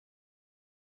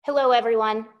Hello,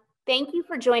 everyone. Thank you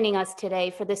for joining us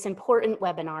today for this important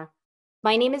webinar.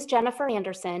 My name is Jennifer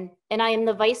Anderson, and I am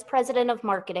the Vice President of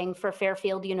Marketing for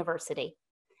Fairfield University.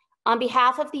 On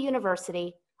behalf of the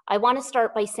university, I want to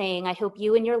start by saying I hope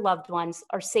you and your loved ones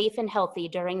are safe and healthy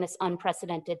during this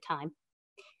unprecedented time.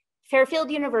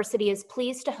 Fairfield University is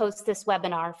pleased to host this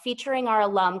webinar featuring our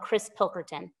alum, Chris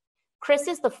Pilkerton. Chris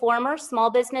is the former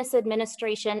Small Business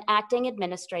Administration Acting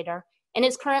Administrator and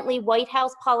is currently White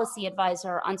House Policy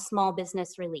Advisor on Small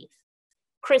Business Relief.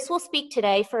 Chris will speak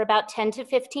today for about 10 to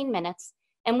 15 minutes,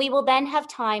 and we will then have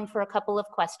time for a couple of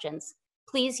questions.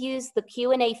 Please use the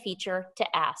Q&A feature to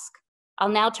ask. I'll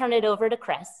now turn it over to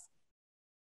Chris.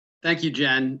 Thank you,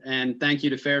 Jen, and thank you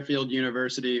to Fairfield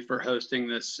University for hosting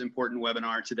this important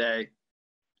webinar today.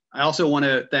 I also want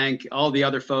to thank all the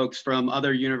other folks from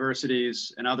other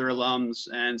universities and other alums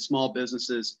and small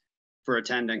businesses for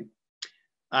attending.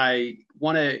 I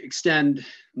want to extend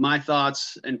my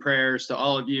thoughts and prayers to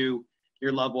all of you,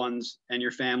 your loved ones, and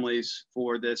your families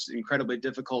for this incredibly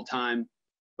difficult time,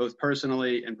 both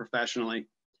personally and professionally.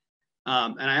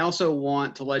 And I also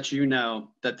want to let you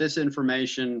know that this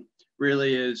information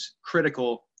really is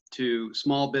critical to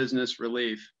small business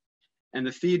relief. And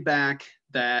the feedback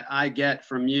that I get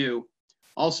from you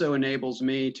also enables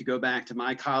me to go back to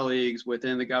my colleagues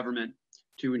within the government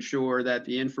to ensure that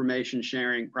the information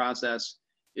sharing process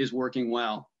is working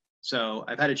well. So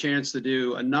I've had a chance to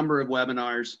do a number of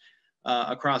webinars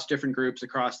across different groups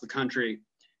across the country.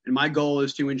 And my goal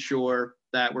is to ensure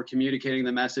that we're communicating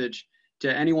the message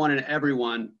to anyone and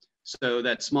everyone so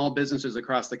that small businesses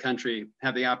across the country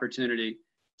have the opportunity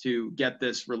to get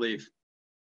this relief.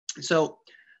 So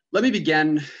let me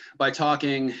begin by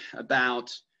talking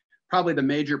about probably the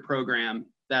major program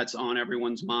that's on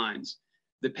everyone's minds,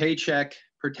 the Paycheck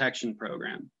Protection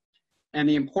Program. And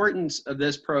the importance of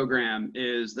this program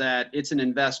is that it's an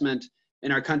investment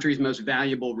in our country's most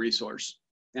valuable resource,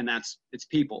 and that's its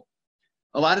people.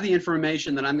 A lot of the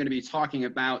information that I'm going to be talking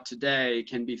about today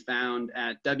can be found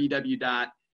at www.sba.gov,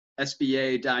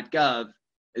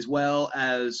 as well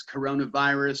as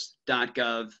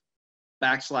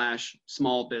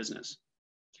coronavirus.gov/small business.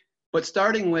 But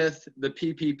starting with the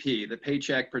PPP, the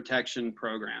Paycheck Protection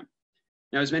Program.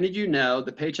 Now, as many of you know,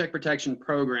 the Paycheck Protection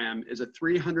Program is a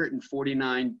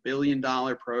 $349 billion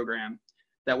program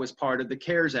that was part of the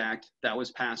CARES Act that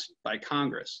was passed by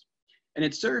Congress. And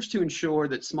it serves to ensure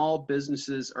that small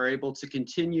businesses are able to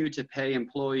continue to pay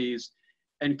employees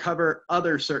and cover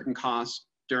other certain costs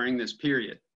during this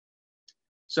period.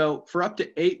 So for up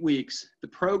to 8 weeks, the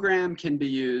program can be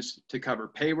used to cover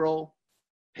payroll,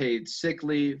 paid sick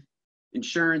leave,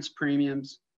 insurance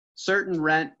premiums, certain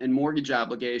rent and mortgage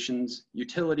obligations,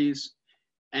 utilities,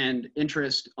 and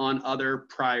interest on other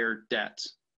prior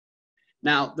debts.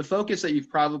 Now, the focus that you've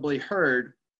probably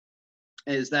heard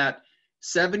is that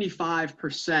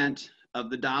 75%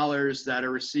 of the dollars that are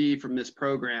received from this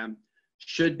program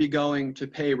should be going to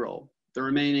payroll. The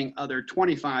remaining other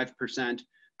 25%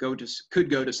 could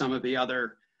go to some of the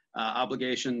other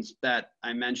obligations that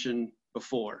I mentioned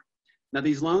before. Now,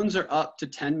 these loans are up to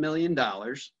 $10 million.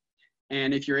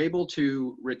 And if you're able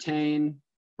to retain,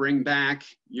 bring back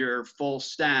your full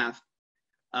staff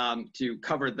to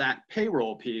cover that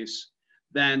payroll piece,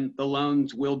 then the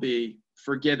loans will be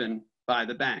forgiven by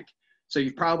the bank. So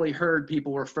you've probably heard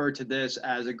people refer to this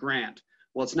as a grant.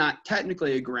 Well, it's not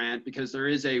technically a grant because there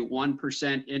is a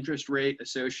 1% interest rate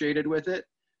associated with it.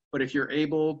 But if you're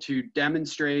able to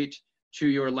demonstrate to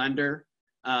your lender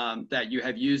that you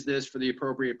have used this for the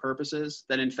appropriate purposes,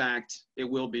 then in fact, it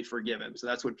will be forgiven. So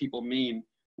that's what people mean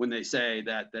when they say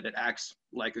that it acts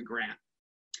like a grant.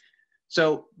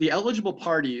 So the eligible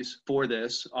parties for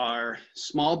this are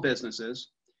small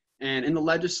businesses. And in the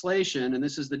legislation, and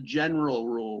this is the general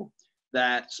rule,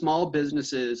 that small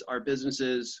businesses are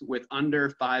businesses with under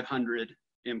 500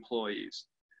 employees.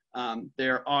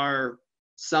 There are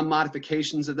some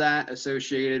modifications of that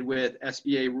associated with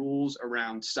SBA rules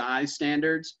around size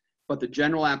standards, but the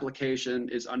general application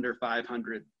is under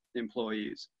 500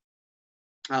 employees.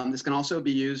 This can also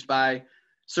be used by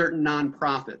certain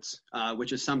nonprofits,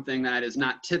 which is something that is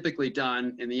not typically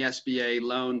done in the SBA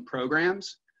loan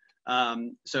programs.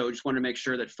 So just want to make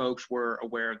sure that folks were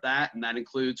aware of that, and that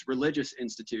includes religious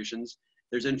institutions.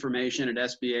 There's information at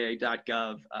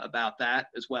sba.gov about that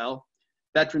as well.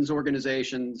 Veterans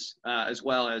organizations, as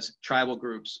well as tribal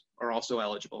groups, are also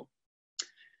eligible.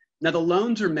 Now, the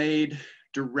loans are made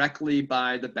directly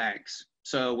by the banks.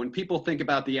 So when people think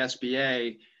about the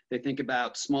SBA, they think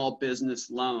about small business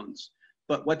loans.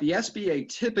 But what the SBA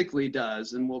typically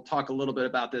does, and we'll talk a little bit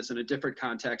about this in a different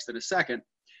context in a second,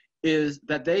 is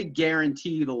that they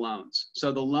guarantee the loans.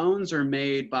 So the loans are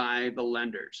made by the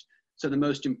lenders. So the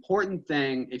most important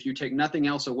thing, if you take nothing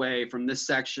else away from this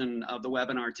section of the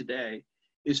webinar today,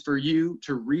 is for you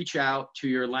to reach out to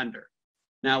your lender.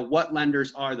 Now, what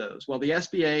lenders are those? Well, the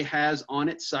SBA has on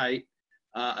its site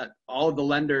all of the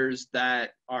lenders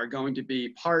that are going to be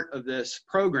part of this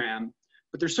program,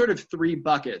 but there's sort of three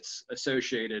buckets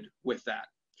associated with that.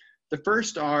 The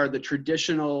first are the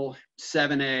traditional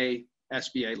 7A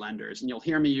SBA lenders, and you'll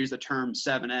hear me use the term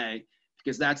 7A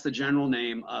because that's the general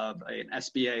name of an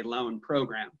SBA loan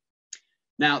program.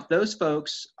 Now, those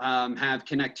folks have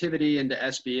connectivity into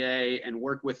SBA and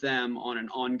work with them on an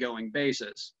ongoing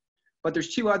basis. But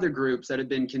there's two other groups that have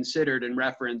been considered and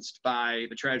referenced by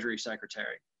the Treasury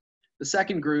Secretary. The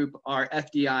second group are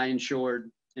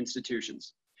FDIC-insured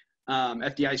institutions,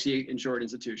 FDIC-insured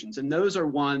institutions. And those are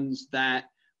ones that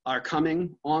are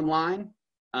coming online.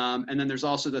 And then there's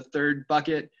also the third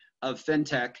bucket of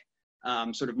fintech,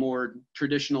 sort of more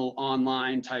traditional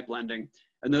online type lending.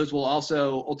 And those will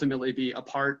also ultimately be a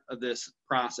part of this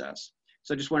process.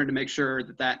 So I just wanted to make sure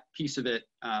that that piece of it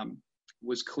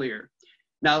was clear.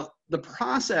 Now, the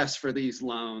process for these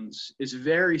loans is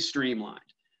very streamlined.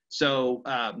 So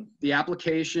the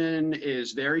application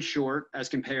is very short as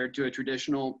compared to a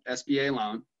traditional SBA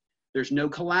loan. There's no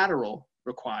collateral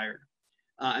required.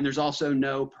 And there's also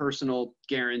no personal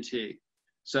guarantee.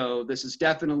 So this is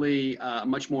definitely a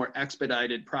much more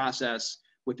expedited process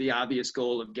with the obvious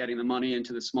goal of getting the money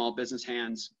into the small business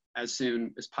hands as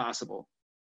soon as possible.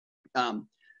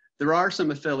 There are some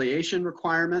affiliation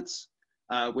requirements,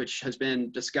 which has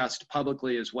been discussed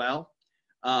publicly as well.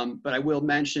 But I will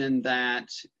mention that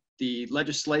the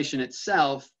legislation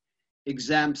itself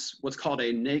exempts what's called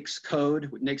a NAICS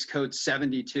code, NAICS code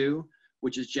 72,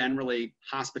 which is generally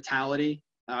hospitality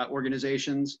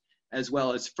organizations, as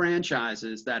well as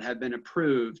franchises that have been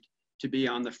approved to be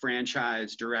on the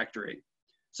franchise directory.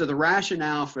 So the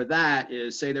rationale for that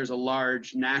is, say there's a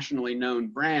large nationally known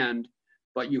brand,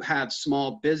 but you have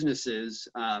small businesses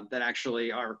that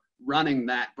actually are running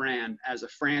that brand as a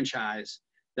franchise,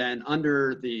 then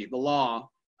under the law,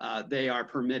 they are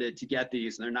permitted to get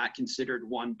these, and they're not considered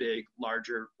one big,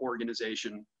 larger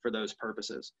organization for those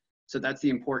purposes. So that's the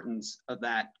importance of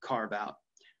that carve out.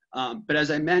 But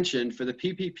as I mentioned, for the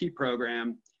PPP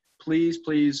program, please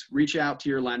reach out to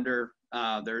your lender.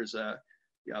 There's a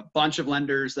bunch of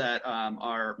lenders that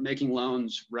are making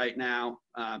loans right now.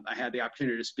 I had the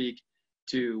opportunity to speak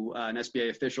to an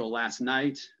SBA official last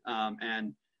night,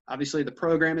 and obviously the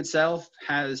program itself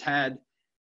has had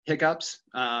hiccups.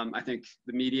 I think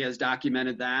the media has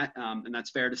documented that, and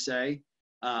that's fair to say.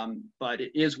 But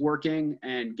it is working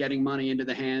and getting money into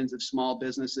the hands of small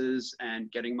businesses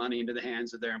and getting money into the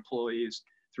hands of their employees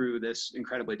through this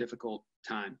incredibly difficult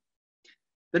time.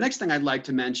 The next thing I'd like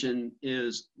to mention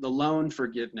is the loan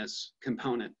forgiveness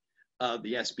component of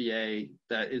the SBA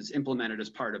that is implemented as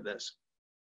part of this.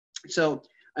 So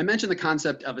I mentioned the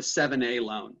concept of a 7A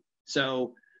loan.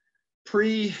 So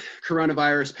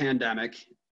pre-coronavirus pandemic,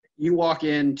 you walk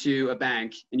into a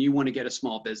bank and you want to get a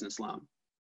small business loan.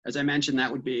 As I mentioned,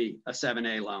 that would be a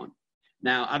 7A loan.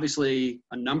 Now, obviously,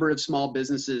 a number of small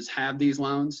businesses have these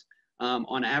loans.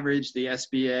 On average, the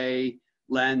SBA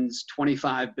lends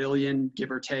 $25 billion,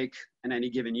 give or take, in any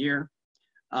given year.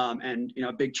 And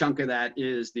a big chunk of that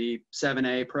is the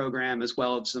 7A program, as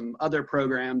well as some other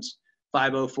programs,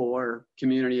 504,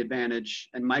 Community Advantage,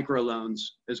 and microloans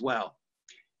as well.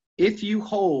 If you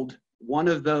hold one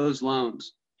of those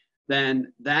loans,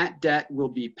 then that debt will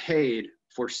be paid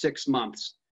for 6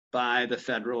 months by the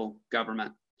federal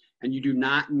government, and you do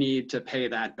not need to pay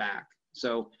that back.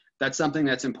 So that's something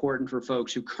that's important for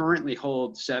folks who currently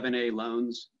hold 7A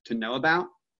loans to know about.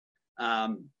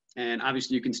 And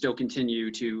obviously you can still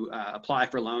continue to apply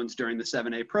for loans during the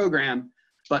 7A program,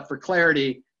 but for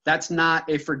clarity, that's not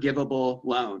a forgivable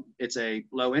loan. It's a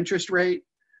low interest rate,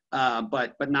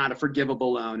 but not a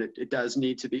forgivable loan. It does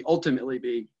need to be ultimately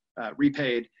be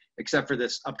repaid, except for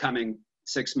this upcoming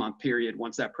 6-month period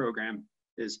once that program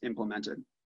is implemented.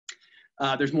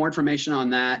 There's more information on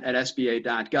that at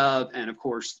sba.gov, and of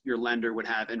course, your lender would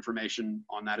have information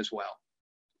on that as well.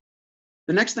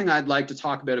 The next thing I'd like to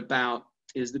talk a bit about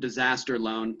is the disaster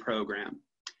loan program.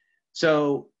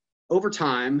 So over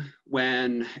time,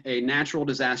 when a natural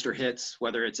disaster hits,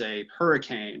 whether it's a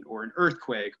hurricane or an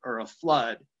earthquake or a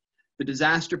flood, the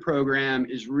disaster program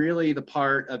is really the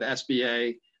part of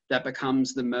SBA that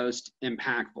becomes the most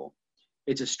impactful.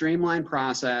 It's a streamlined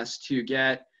process to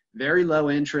get very low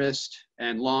interest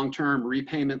and long-term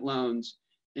repayment loans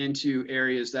into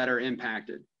areas that are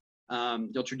impacted.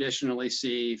 You'll traditionally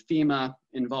see FEMA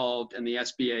involved, and the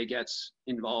SBA gets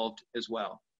involved as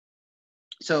well.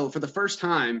 So for the first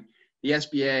time, the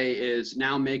SBA is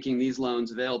now making these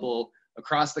loans available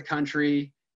across the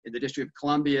country, in the District of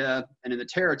Columbia, and in the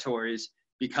territories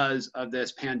because of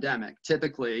this pandemic.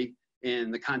 Typically,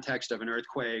 in the context of an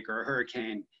earthquake or a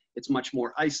hurricane, it's much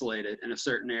more isolated in a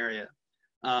certain area.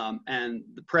 And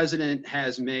the president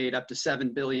has made up to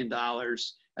 $7 billion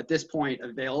at this point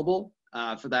available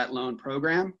for that loan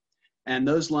program. And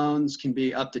those loans can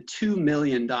be up to $2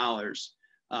 million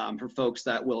for folks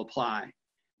that will apply.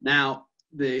 Now,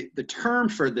 the term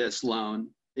for this loan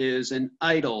is an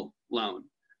EIDL loan,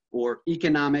 or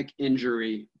Economic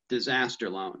Injury Disaster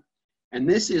Loan. And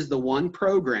this is the one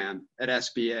program at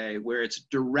SBA where it's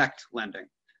direct lending.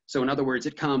 So in other words,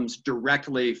 it comes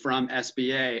directly from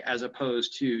SBA as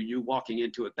opposed to you walking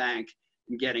into a bank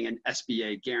and getting an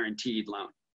SBA guaranteed loan.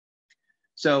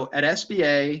 So at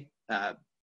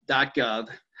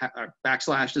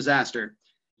SBA.gov/disaster,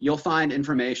 you'll find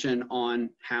information on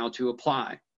how to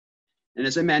apply. And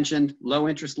as I mentioned, low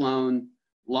interest loan,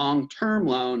 long-term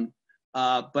loan,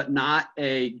 but not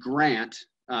a grant,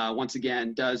 once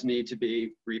again, does need to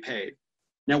be repaid.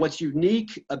 Now, what's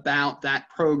unique about that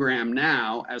program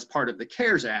now as part of the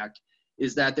CARES Act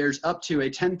is that there's up to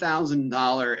a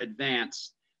 $10,000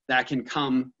 advance that can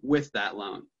come with that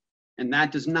loan. And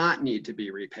that does not need to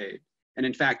be repaid. And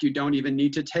in fact, you don't even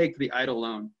need to take the EIDL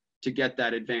loan to get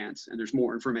that advance. And there's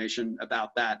more information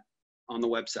about that on the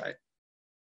website.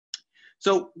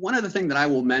 So one other thing that I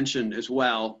will mention as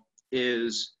well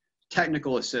is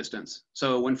technical assistance.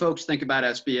 So when folks think about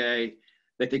SBA,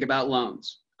 they think about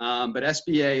loans. But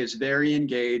SBA is very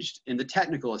engaged in the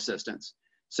technical assistance.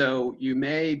 So you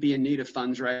may be in need of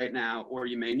funds right now, or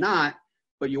you may not,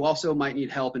 but you also might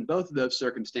need help in both of those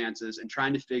circumstances and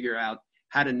trying to figure out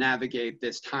how to navigate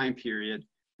this time period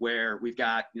where we've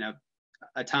got,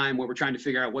 a time where we're trying to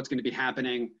figure out what's going to be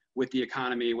happening with the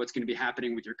economy, what's going to be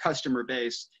happening with your customer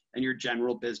base and your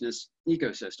general business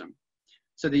ecosystem.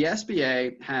 So the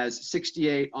SBA has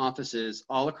 68 offices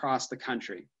all across the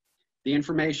country. The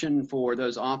information for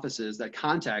those offices, that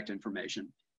contact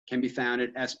information, can be found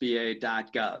at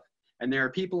SBA.gov. And there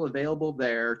are people available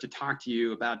there to talk to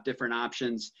you about different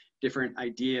options, different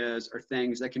ideas, or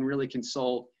things that can really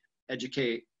consult,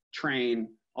 educate, train,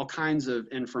 all kinds of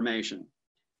information.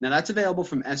 Now that's available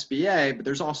from SBA, but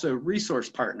there's also resource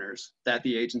partners that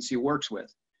the agency works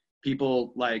with.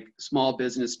 People like small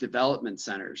business development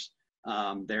centers.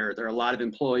 There are a lot of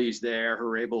employees there who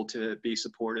are able to be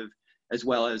supportive, as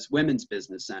well as women's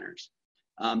business centers.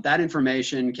 That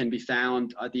information can be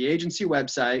found at the agency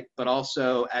website, but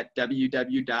also at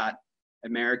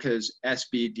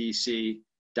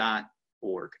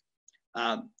www.americassbdc.org.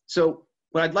 So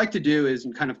what I'd like to do is,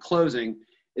 in kind of closing,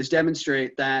 is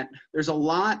demonstrate that there's a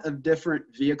lot of different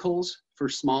vehicles for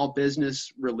small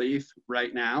business relief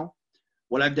right now.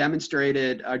 What I've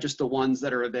demonstrated are just the ones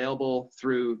that are available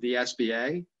through the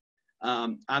SBA.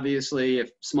 Obviously,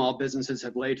 if small businesses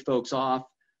have laid folks off,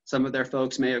 some of their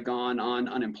folks may have gone on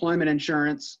unemployment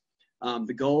insurance.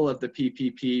 The goal of the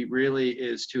PPP really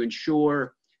is to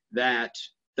ensure that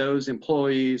those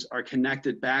employees are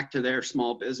connected back to their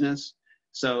small business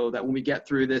so that when we get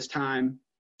through this time,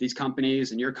 these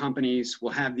companies and your companies will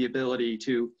have the ability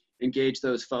to engage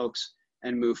those folks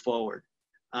and move forward.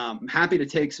 I'm happy to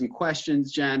take some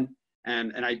questions, Jen,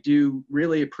 and I do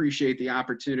really appreciate the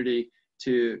opportunity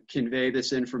to convey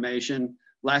this information.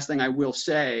 Last thing I will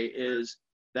say is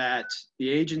that the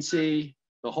agency,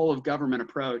 the whole of government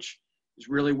approach, is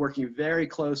really working very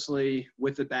closely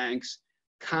with the banks,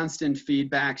 constant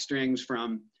feedback strings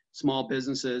from small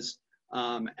businesses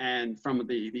and from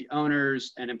the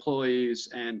owners and employees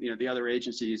and the other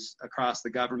agencies across the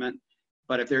government.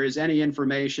 But if there is any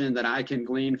information that I can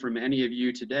glean from any of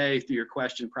you today through your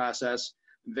question process,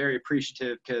 I'm very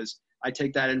appreciative, because I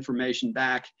take that information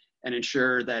back and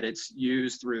ensure that it's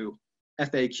used through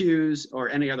FAQs or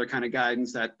any other kind of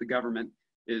guidance that the government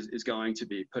is going to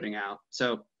be putting out.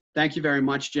 So thank you very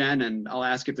much, Jen, and I'll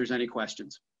ask if there's any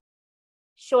questions.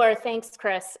 Sure, thanks,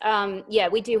 Chris. Yeah,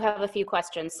 we do have a few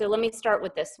questions. So let me start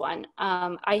with this one.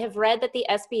 I have read that the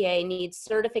SBA needs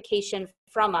certification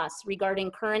from us regarding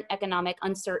current economic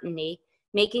uncertainty,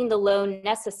 making the loan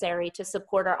necessary to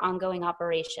support our ongoing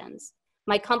operations.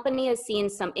 My company has seen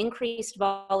some increased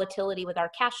volatility with our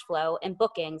cash flow and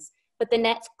bookings, but the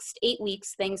next 8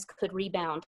 weeks, things could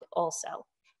rebound also.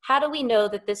 How do we know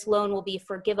that this loan will be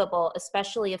forgivable,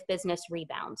 especially if business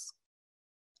rebounds?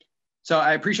 So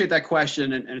I appreciate that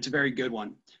question, and it's a very good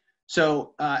one.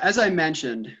 So as I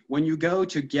mentioned, when you go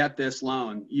to get this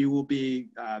loan, you will be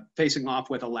facing off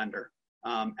with a lender.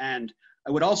 And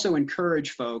I would also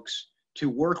encourage folks to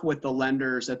work with the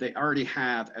lenders that they already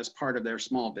have as part of their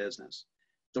small business.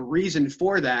 The reason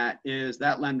for that is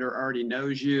that lender already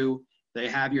knows you, they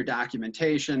have your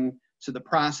documentation, so the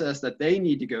process that they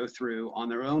need to go through on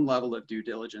their own level of due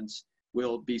diligence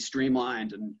will be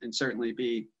streamlined and certainly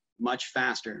be much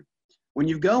faster. When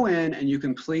you go in and you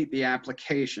complete the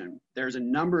application, there's a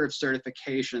number of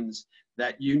certifications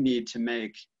that you need to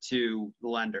make to the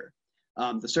lender.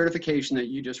 The certification that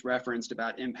you just referenced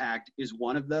about impact is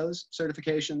one of those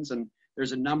certifications, and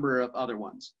there's a number of other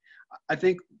ones. I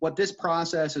think what this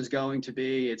process is going to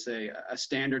be, it's a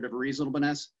standard of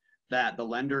reasonableness that the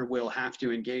lender will have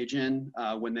to engage in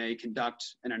when they conduct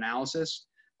an analysis.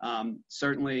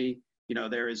 Certainly, you know,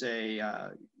 there is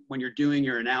when you're doing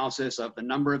your analysis of the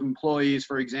number of employees,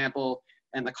 for example,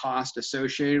 and the cost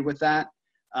associated with that,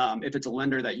 if it's a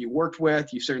lender that you worked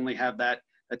with, you certainly have that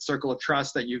circle of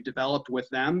trust that you've developed with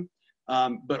them.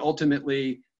 But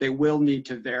ultimately, they will need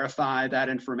to verify that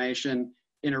information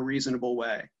in a reasonable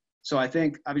way. So I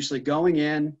think obviously going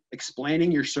in,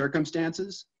 explaining your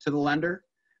circumstances to the lender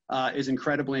is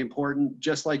incredibly important,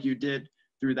 just like you did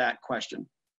through that question.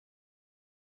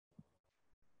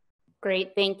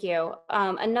 Great, thank you.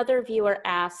 Another viewer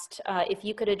asked if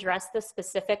you could address the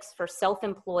specifics for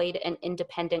self-employed and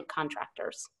independent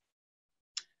contractors.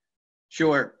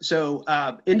 Sure. So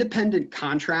independent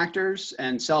contractors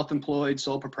and self-employed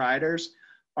sole proprietors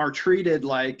are treated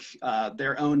like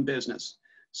their own business.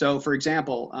 So for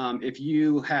example, if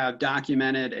you have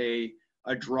documented a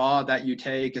draw that you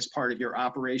take as part of your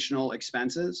operational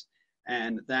expenses,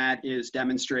 and that is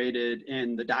demonstrated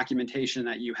in the documentation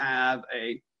that you have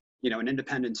an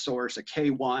independent source, a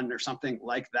K-1 or something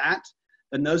like that,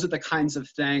 then those are the kinds of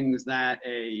things that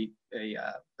a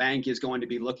bank is going to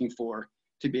be looking for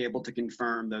to be able to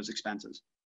confirm those expenses.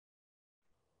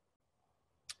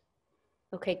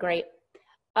 Okay, great.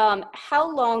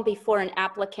 How long before an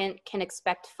applicant can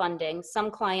expect funding?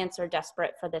 Some clients are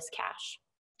desperate for this cash.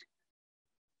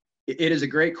 It is a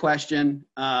great question.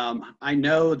 I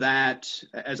know that,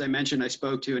 as I mentioned, I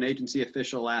spoke to an agency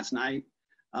official last night.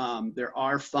 There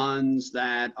are funds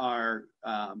that are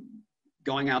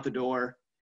going out the door,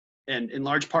 and in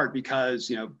large part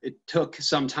because it took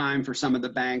some time for some of the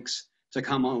banks to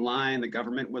come online. The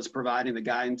government was providing the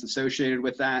guidance associated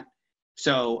with that.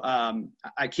 So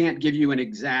I can't give you an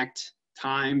exact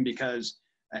time because,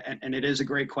 and it is a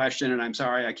great question, and I'm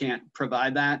sorry I can't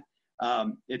provide that.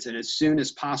 It's an as soon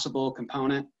as possible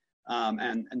component,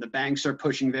 and the banks are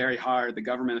pushing very hard. The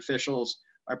government officials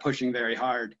are pushing very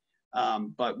hard.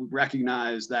 But we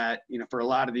recognize that, for a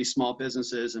lot of these small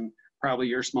businesses, and probably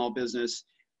your small business,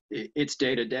 it's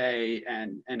day to day,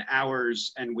 and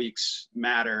hours and weeks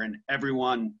matter. And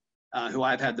everyone who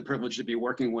I've had the privilege to be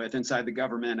working with inside the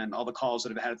government and all the calls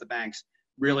that I've had at the banks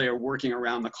really are working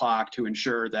around the clock to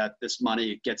ensure that this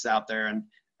money gets out there in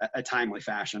a timely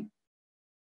fashion.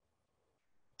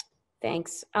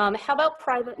 Thanks. How about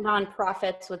private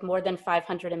nonprofits with more than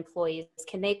 500 employees?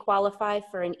 Can they qualify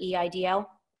for an EIDL?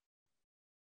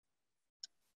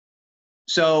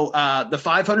 So the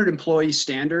 500 employee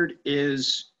standard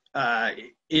is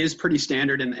pretty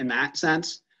standard in that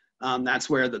sense. That's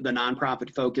where the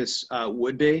nonprofit focus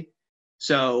would be.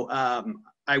 So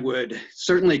I would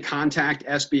certainly contact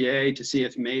SBA to see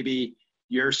if maybe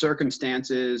your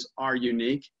circumstances are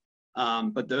unique.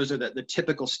 But those are the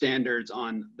typical standards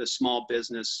on the small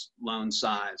business loan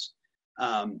size.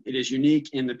 It is unique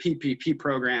in the PPP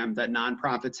program that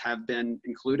nonprofits have been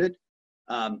included.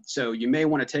 So you may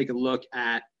want to take a look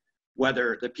at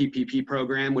whether the PPP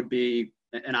program would be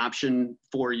an option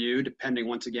for you, depending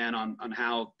once again on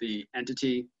how the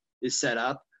entity is set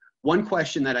up. One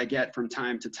question that I get from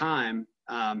time to time,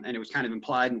 and it was kind of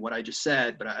implied in what I just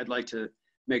said, but I'd like to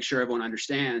make sure everyone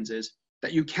understands, is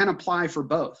that you can apply for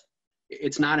both.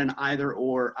 It's not an either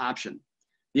or option.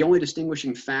 The only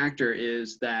distinguishing factor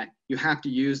is that you have to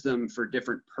use them for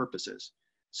different purposes.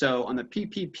 So on the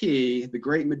PPP, the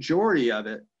great majority of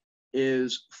it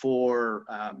is for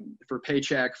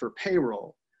paycheck, for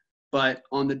payroll. But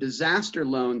on the disaster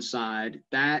loan side,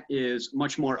 that is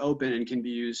much more open and can be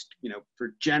used,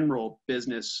 for general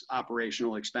business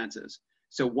operational expenses.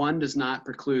 So one does not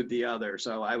preclude the other.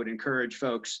 So I would encourage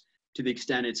folks, to the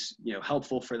extent it's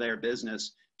helpful for their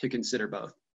business, to consider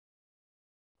both.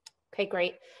 Okay,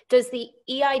 great. Does the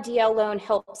EIDL loan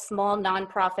help small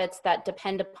nonprofits that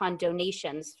depend upon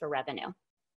donations for revenue?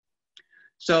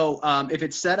 So if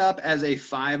it's set up as a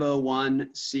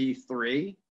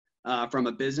 501c3 from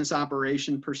a business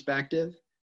operation perspective,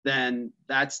 then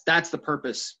that's the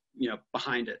purpose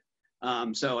behind it.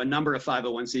 So a number of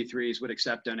 501c3s would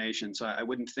accept donations. So I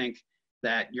wouldn't think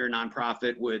that your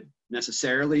nonprofit would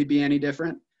necessarily be any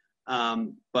different.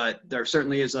 But there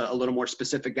certainly is a little more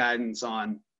specific guidance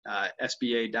on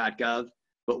sba.gov.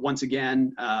 But once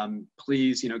again,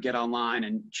 please, get online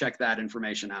and check that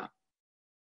information out.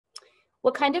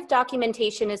 What kind of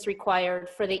documentation is required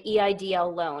for the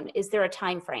EIDL loan? Is there a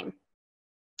time frame?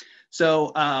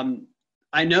 So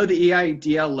I know the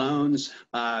EIDL loans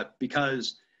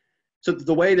because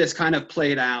the way this kind of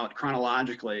played out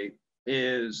chronologically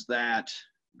is that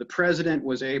the president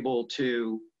was able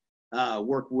to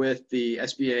work with the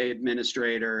SBA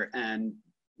administrator and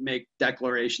make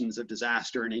declarations of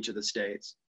disaster in each of the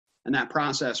states. And that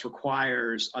process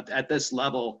requires, at this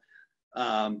level,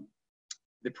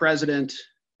 the president,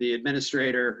 the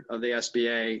administrator of the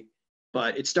SBA,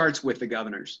 but it starts with the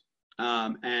governors.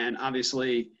 And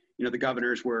obviously, the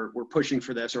governors were pushing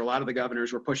for this, or a lot of the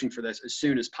governors were pushing for this as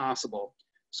soon as possible.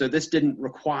 So this didn't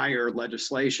require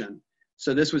legislation.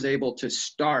 So this was able to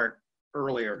start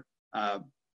earlier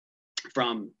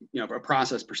from a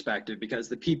process perspective, because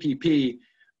the PPP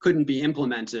couldn't be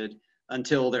implemented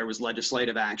until there was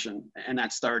legislative action, and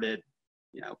that started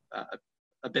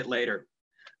a bit later.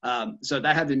 So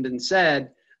that having been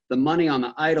said, the money on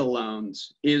the EIDL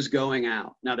loans is going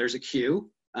out. Now there's a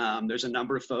queue. There's a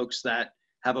number of folks that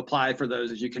have applied for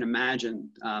those, as you can imagine.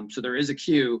 So there is a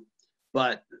queue,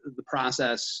 but the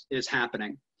process is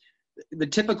happening. The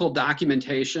typical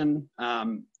documentation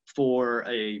for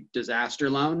a disaster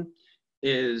loan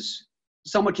is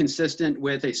somewhat consistent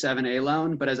with a 7A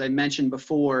loan, but as I mentioned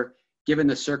before, given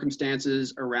the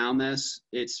circumstances around this,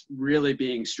 it's really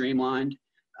being streamlined.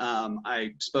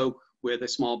 I spoke with a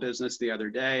small business the other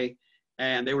day,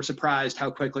 and they were surprised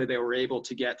how quickly they were able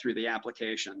to get through the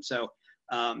application. So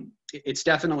it's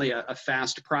definitely a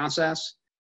fast process,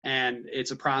 and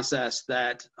it's a process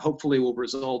that hopefully will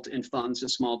result in funds to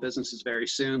small businesses very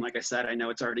soon. Like I said, I know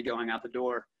it's already going out the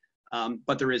door,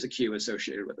 but there is a queue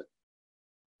associated with it.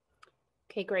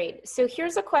 Okay, great. So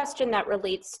here's a question that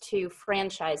relates to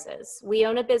franchises. We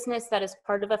own a business that is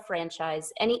part of a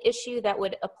franchise. Any issue that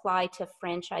would apply to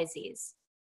franchisees?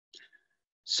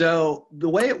 So the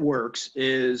way it works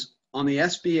is on the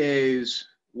SBA's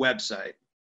website,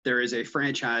 there is a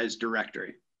franchise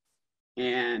directory.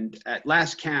 And at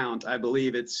last count, I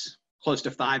believe it's close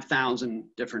to 5,000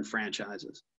 different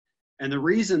franchises. And the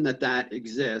reason that that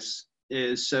exists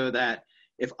is so that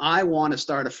if I want to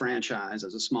start a franchise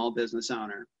as a small business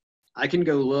owner, I can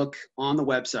go look on the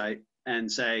website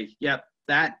and say, yep,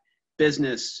 that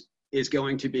business is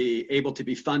going to be able to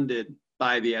be funded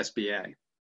by the SBA.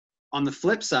 On the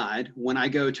flip side, when I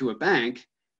go to a bank,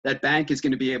 that bank is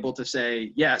going to be able to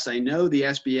say, yes, I know the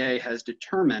SBA has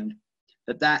determined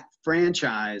that that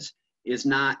franchise is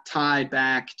not tied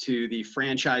back to the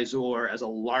franchisor as a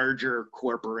larger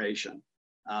corporation.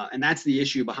 And that's the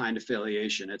issue behind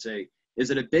affiliation. Is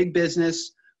it a big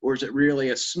business, or is it really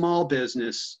a small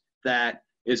business that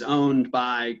is owned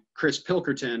by Chris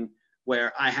Pilkerton,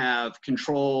 where I have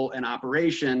control and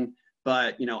operation,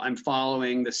 but I'm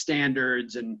following the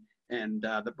standards and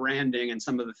the branding and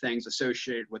some of the things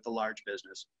associated with the large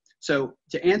business. So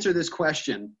to answer this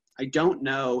question, I don't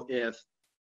know if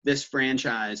this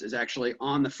franchise is actually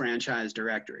on the franchise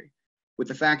directory. With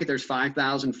the fact that there's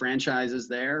 5,000 franchises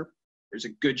there, there's a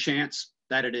good chance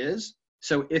that it is.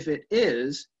 So if it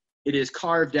is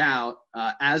carved out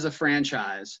as a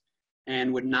franchise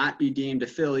and would not be deemed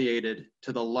affiliated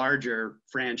to the larger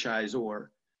franchisor.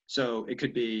 So it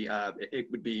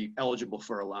would be eligible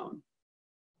for a loan.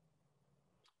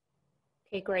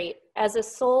 Okay, great. As a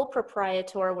sole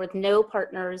proprietor with no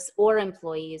partners or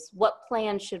employees, what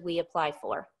plan should we apply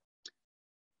for?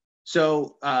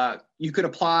 So you could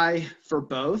apply for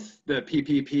both the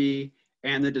PPP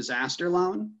and the disaster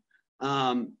loan.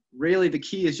 Really, the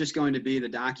key is just going to be the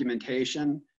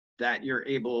documentation that you're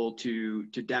able to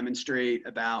demonstrate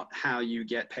about how you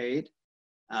get paid.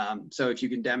 So if you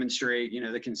can demonstrate,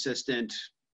 the consistent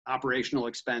operational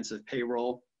expense of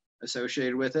payroll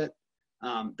associated with it,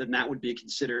 then that would be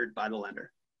considered by the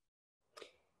lender.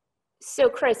 So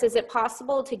Chris, is it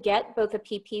possible to get both a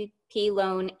PPP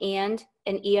loan and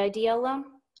an EIDL loan?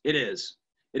 It is.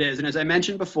 And as I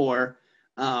mentioned before,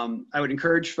 I would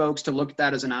encourage folks to look at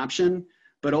that as an option,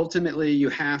 but ultimately you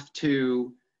have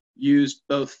to use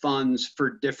both funds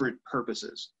for different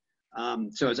purposes.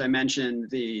 So as I mentioned,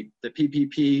 the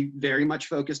PPP very much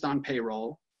focused on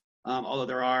payroll, although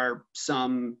there are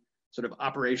some sort of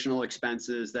operational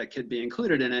expenses that could be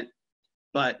included in it.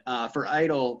 But for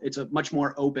EIDL, it's a much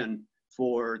more open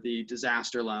for the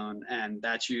disaster loan, and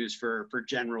that's used for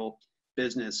general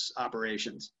business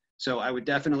operations. So I would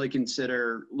definitely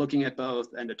consider looking at both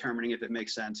and determining if it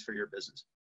makes sense for your business.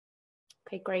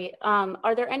 Okay, great.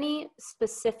 Are there any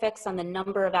specifics on the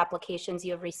number of applications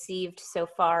you have received so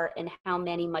far and how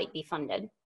many might be funded?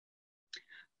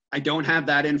 I don't have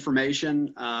that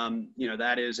information.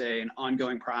 That is an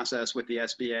ongoing process with the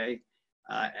SBA.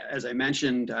 As I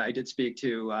mentioned, I did speak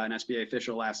to an SBA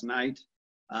official last night.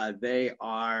 They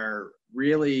are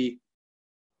really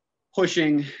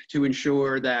pushing to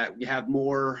ensure that we have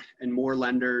more and more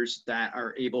lenders that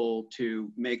are able to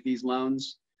make these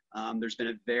loans. There's been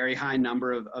a very high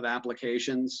number of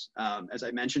applications. As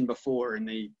I mentioned before, in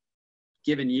the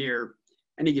given year,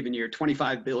 any given year,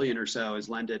 25 billion or so is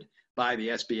lended by the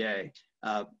SBA.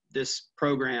 This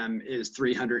program is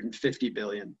 350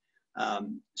 billion.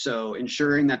 So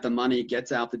ensuring that the money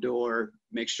gets out the door,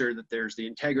 make sure that there's the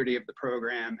integrity of the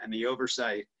program and the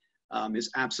oversight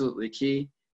is absolutely key.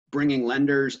 Bringing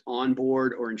lenders on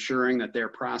board or ensuring that their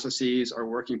processes are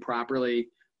working properly,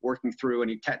 working through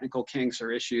any technical kinks or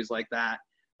issues like that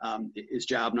is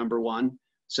job number one.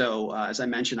 So as I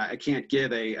mentioned, I can't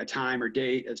give a time or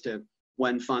date as to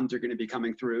when funds are going to be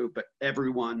coming through, but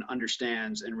everyone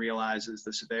understands and realizes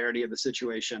the severity of the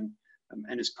situation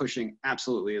and is pushing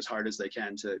absolutely as hard as they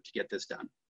can to get this done.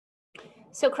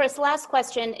 So Chris, last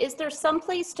question. Is there some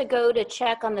place to go to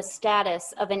check on the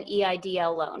status of an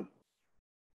EIDL loan?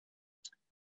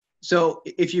 So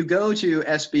if you go to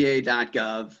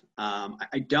SBA.gov,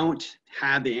 I don't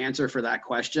have the answer for that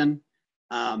question,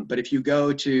 but if you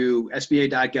go to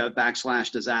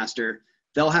SBA.gov/disaster,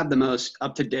 they'll have the most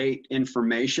up-to-date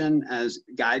information as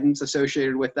guidance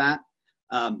associated with that.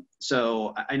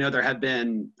 So I know there have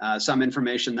been some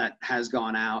information that has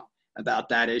gone out about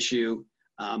that issue,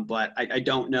 but I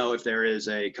don't know if there is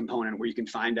a component where you can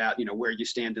find out, where you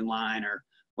stand in line or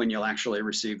when you'll actually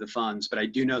receive the funds. But I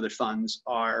do know that funds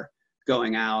are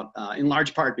going out in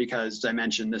large part because, as I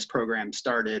mentioned, this program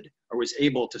started or was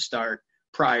able to start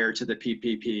prior to the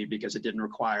PPP because it didn't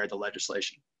require the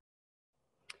legislation.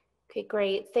 Okay,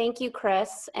 great. Thank you,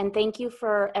 Chris. And thank you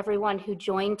for everyone who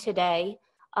joined today.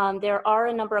 There are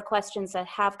a number of questions that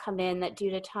have come in that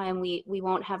due to time we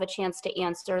won't have a chance to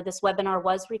answer. This webinar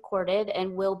was recorded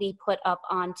and will be put up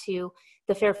onto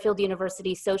the Fairfield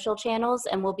University social channels,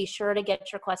 and we'll be sure to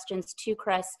get your questions to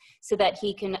Chris so that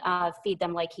he can feed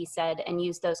them, like he said, and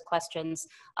use those questions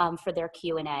for their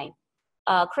Q&A.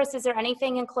 Chris, is there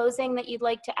anything in closing that you'd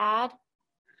like to add?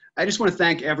 I just want to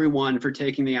thank everyone for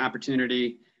taking the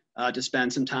opportunity to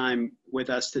spend some time with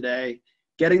us today.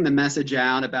 Getting the message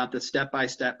out about the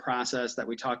step-by-step process that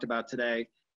we talked about today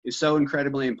is so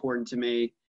incredibly important to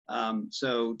me.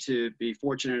 So to be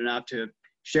fortunate enough to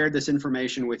share this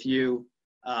information with you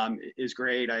is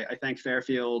great. I thank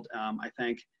Fairfield. I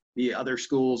thank the other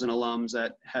schools and alums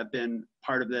that have been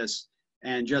part of this.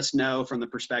 And just know from the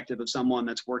perspective of someone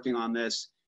that's working on this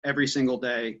every single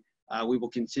day, we will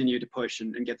continue to push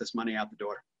and get this money out the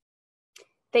door.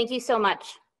 Thank you so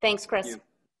much. Thanks, Chris. Thank you.